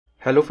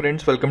Hello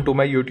friends, welcome to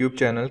my YouTube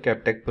channel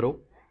Kaptechpro.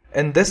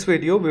 In this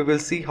video, we will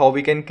see how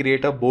we can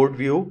create a board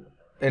view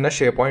in a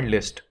SharePoint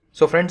list.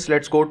 So friends,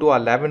 let's go to our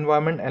lab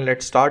environment and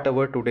let's start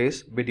our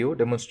today's video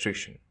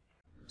demonstration.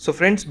 So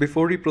friends,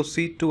 before we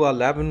proceed to our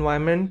lab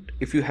environment,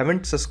 if you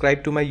haven't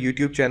subscribed to my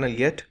YouTube channel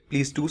yet,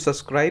 please do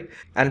subscribe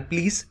and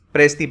please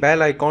press the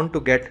bell icon to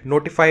get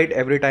notified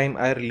every time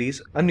I release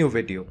a new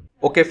video.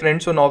 Okay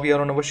friends, so now we are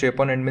on our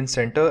SharePoint Admin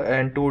Center,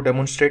 and to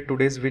demonstrate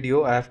today's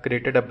video, I have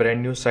created a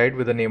brand new site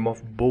with the name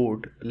of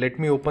board. Let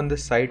me open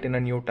this site in a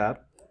new tab.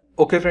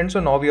 Okay friends,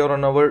 so now we are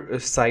on our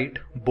site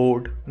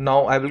board.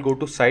 Now I will go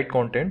to site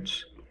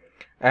contents,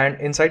 and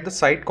inside the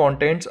site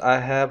contents, I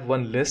have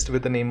one list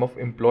with the name of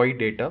employee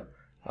data.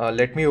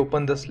 Let me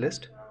open this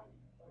list.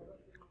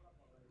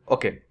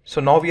 Okay, so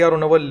now we are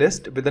on our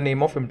list with the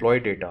name of employee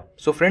data.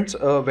 So friends,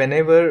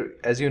 whenever,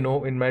 as you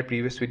know, in my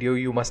previous video,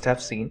 you must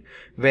have seen,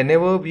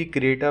 whenever we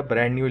create a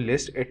brand new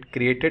list, it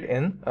created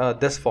in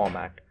this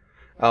format.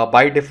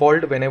 By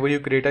default, whenever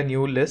you create a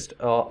new list,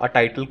 a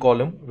title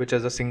column, which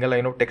is a single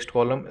line of text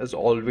column, is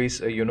always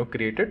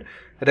created.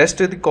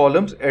 Rest of the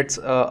columns, it's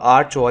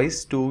our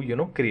choice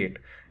to create.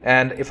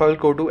 And if I will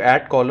go to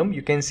add column,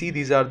 you can see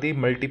these are the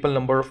multiple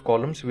number of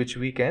columns which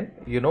we can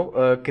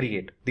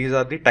create. These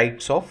are the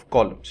types of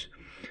columns.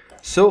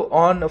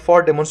 So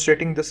for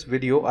demonstrating this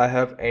video, I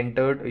have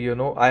entered,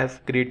 I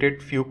have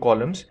created few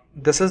columns.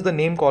 This is the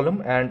name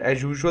column, and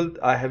as usual,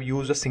 I have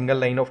used a single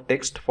line of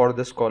text for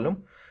this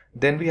column.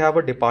 Then we have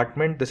a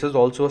department. This is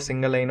also a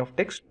single line of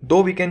text, though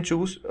we can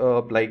choose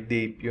like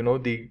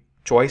the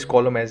choice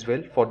column as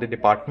well for the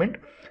department.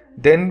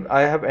 Then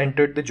I have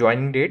entered the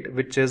joining date,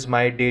 which is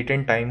my date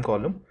and time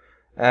column,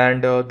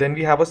 and then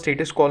we have a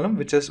status column,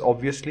 which is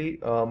obviously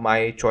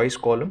my choice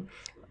column.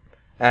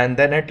 And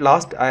then at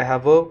last I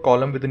have a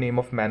column with the name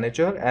of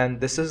manager, and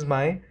this is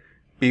my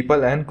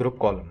people and group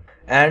column.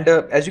 And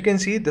as you can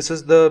see, this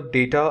is the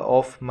data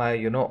of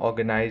my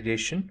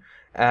organization.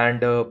 And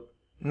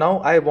now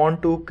I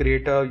want to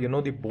create a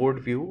the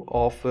board view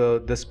of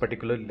this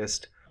particular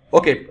list.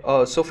 Okay,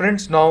 so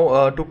friends,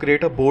 now to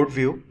create a board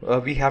view,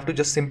 we have to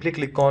just simply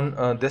click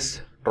on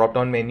this drop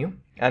down menu,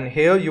 and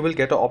here you will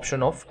get an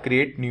option of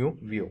create new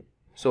view.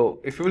 So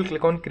if you will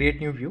click on create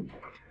new view,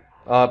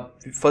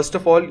 first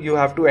of all you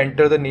have to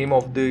enter the name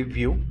of the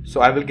view.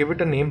 So I will give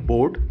it a name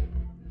board.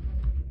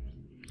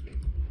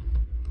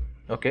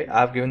 Okay, I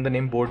have given the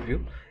name board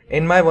view.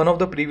 In my one of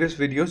the previous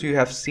videos, you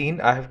have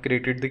seen I have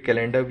created the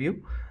calendar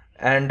view,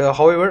 and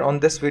however on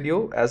this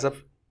video,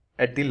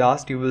 at the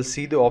last, you will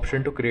see the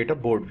option to create a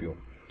board view.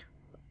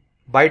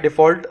 By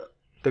default,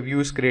 the view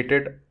is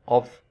created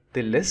of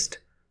the list.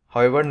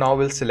 However, now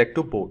we'll select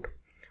to board.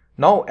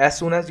 Now, as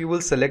soon as you will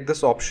select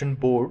this option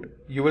board,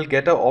 you will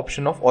get an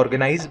option of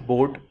organize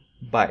board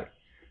by.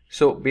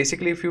 So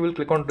basically, if you will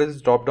click on this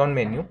drop down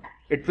menu,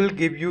 it will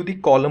give you the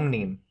column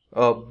name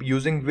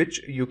using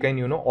which you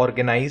can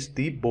organize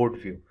the board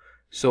view.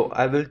 So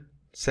I will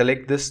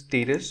select this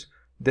status.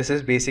 This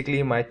is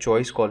basically my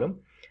choice column.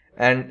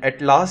 And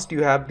at last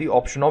you have the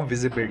option of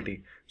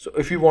visibility. So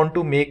if you want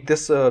to make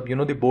this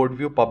the board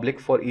view public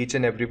for each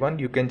and everyone,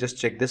 you can just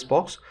check this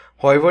box.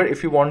 However,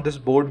 if you want this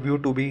board view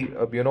to be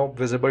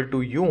visible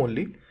to you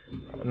only,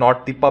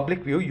 not the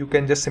public view, you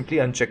can just simply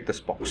uncheck this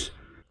box.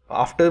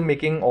 After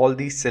making all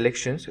these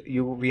selections,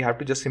 we have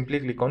to just simply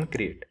click on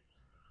create.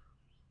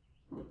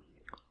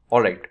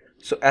 Alright,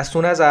 so as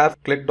soon as I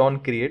have clicked on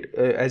create,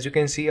 as you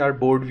can see, our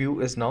board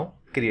view is now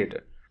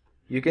created.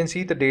 You can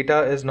see the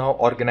data is now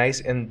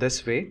organized in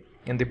this way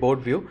in the board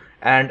view,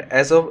 and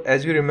as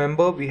you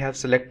remember, we have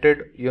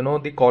selected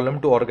the column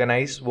to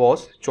organize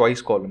was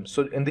choice column.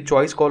 So in the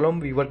choice column,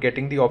 we were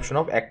getting the option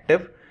of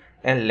active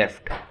and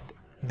left.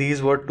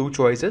 These were two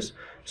choices.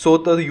 So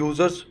the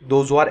users,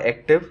 those who are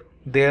active,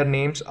 their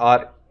names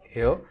are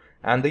here,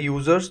 and the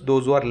users,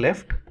 those who are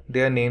left,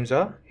 their names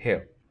are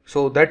here.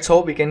 So that's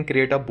how we can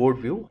create a board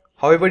view.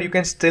 However, you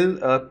can still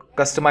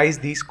customize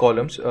these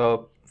columns.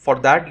 For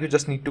that, you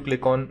just need to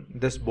click on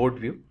this board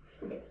view,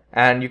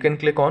 and you can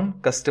click on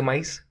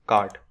customize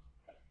card.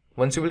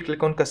 Once you will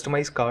click on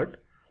customize card,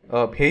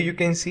 here you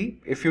can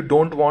see if you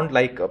don't want,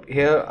 like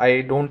here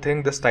I don't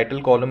think this title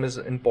column is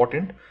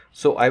important,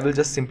 so I will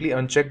just simply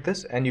uncheck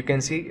this, and you can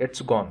see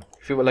it's gone.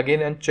 If you will again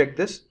uncheck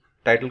this,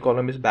 title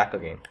column is back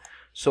again.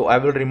 So I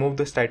will remove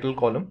this title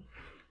column,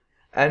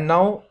 and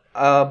now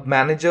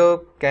manager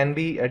can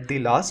be at the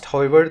last.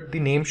 However, the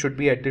name should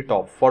be at the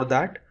top. For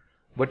that,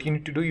 what you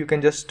need to do, you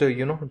can just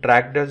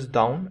drag this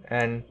down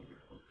and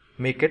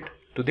make it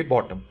to the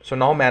bottom. So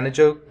now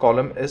manager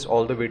column is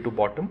all the way to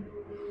bottom.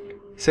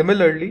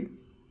 Similarly,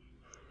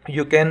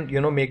 you can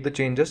make the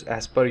changes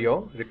as per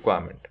your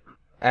requirement,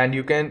 and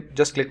you can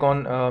just click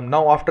on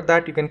now after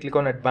that you can click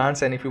on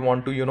advanced, and if you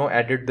want to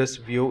edit this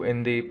view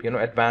in the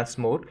advanced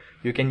mode,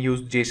 you can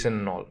use JSON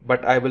and all,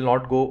 but I will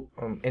not go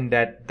in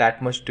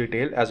that much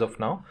detail as of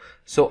now.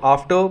 So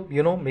after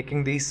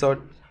making these sort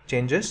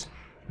changes,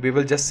 we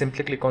will just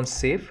simply click on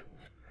save,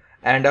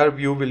 and our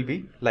view will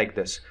be like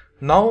this.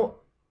 Now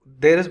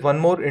there is one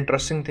more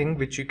interesting thing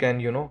which you can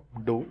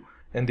do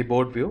in the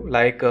board view,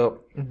 like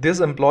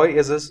this employee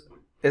is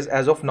is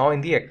as of now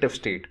in the active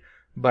state.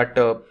 But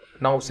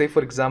now say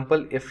for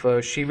example, if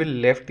she will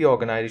left the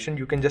organization,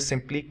 you can just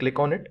simply click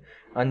on it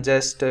and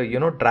just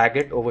drag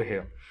it over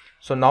here.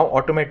 So now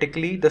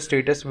automatically the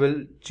status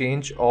will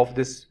change of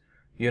this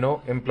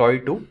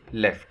employee to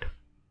left.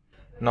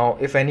 Now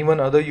if anyone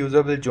other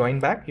user will join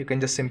back, you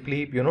can just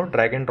simply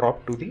drag and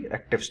drop to the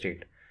active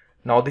state.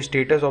 Now the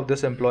status of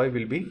this employee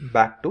will be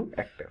back to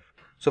active.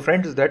 So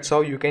friends, that's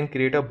how you can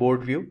create a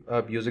board view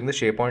using the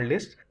SharePoint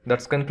list.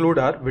 That's conclude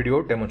our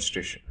video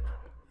demonstration.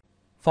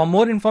 For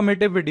more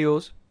informative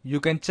videos, you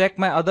can check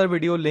my other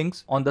video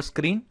links on the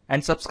screen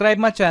and subscribe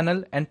my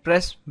channel and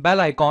press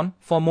bell icon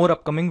for more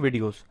upcoming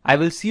videos. I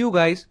will see you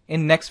guys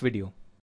in next video.